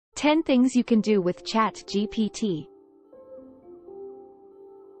10 things you can do with ChatGPT.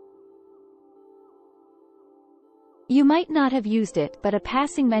 You might not have used it, but a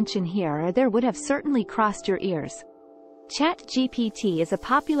passing mention here or there would have certainly crossed your ears. ChatGPT is a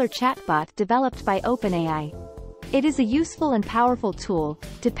popular chatbot developed by OpenAI. It is a useful and powerful tool,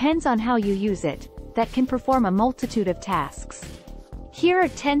 depends on how you use it, that can perform a multitude of tasks. Here are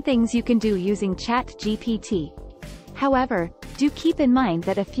 10 things you can do using ChatGPT. However, do keep in mind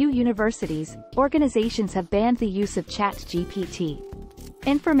that a few universities, organizations have banned the use of ChatGPT.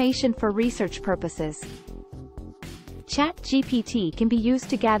 Information for research purposes. ChatGPT can be used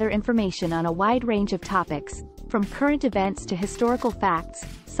to gather information on a wide range of topics, from current events to historical facts,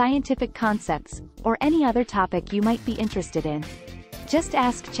 scientific concepts, or any other topic you might be interested in. Just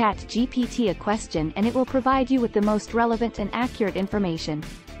ask ChatGPT a question and it will provide you with the most relevant and accurate information.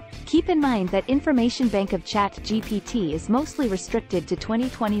 Keep in mind that information bank of ChatGPT is mostly restricted to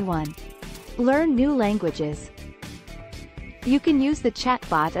 2021. Learn new languages. You can use the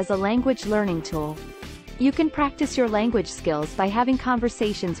chatbot as a language learning tool. You can practice your language skills by having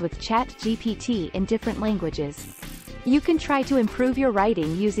conversations with ChatGPT in different languages. You can try to improve your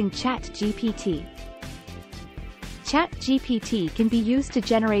writing using ChatGPT. ChatGPT can be used to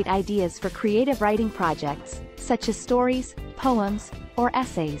generate ideas for creative writing projects, such as stories, poems, or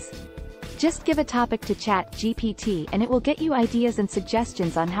essays. Just give a topic to ChatGPT and it will get you ideas and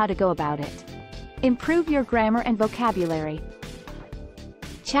suggestions on how to go about it. Improve your grammar and vocabulary.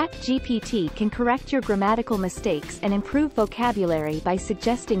 ChatGPT can correct your grammatical mistakes and improve vocabulary by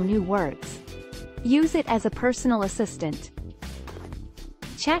suggesting new words. Use it as a personal assistant.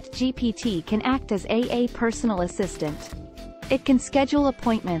 ChatGPT can act as a personal assistant. It can schedule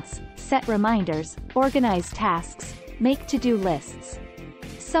appointments, set reminders, organize tasks, make to-do lists.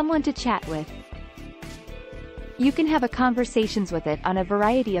 Someone to chat with. You can have conversations with it on a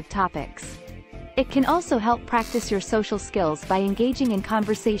variety of topics. It can also help practice your social skills by engaging in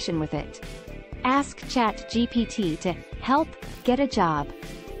conversation with it. Ask ChatGPT to help get a job.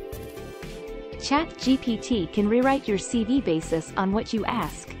 ChatGPT can rewrite your CV basis on what you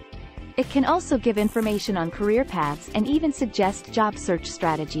ask. It can also give information on career paths and even suggest job search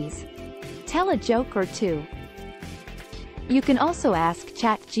strategies. Tell a joke or two. You can also ask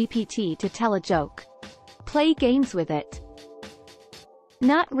ChatGPT to tell a joke. Play games with it.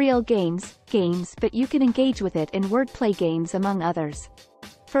 Not real games, but you can engage with it in wordplay games among others.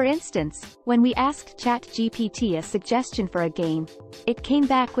 For instance, when we asked ChatGPT a suggestion for a game, it came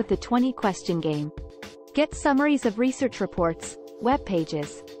back with the 20-question game. Get summaries of research reports, web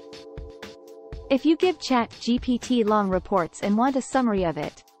pages. If you give ChatGPT long reports and want a summary of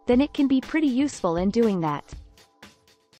it, then it can be pretty useful in doing that.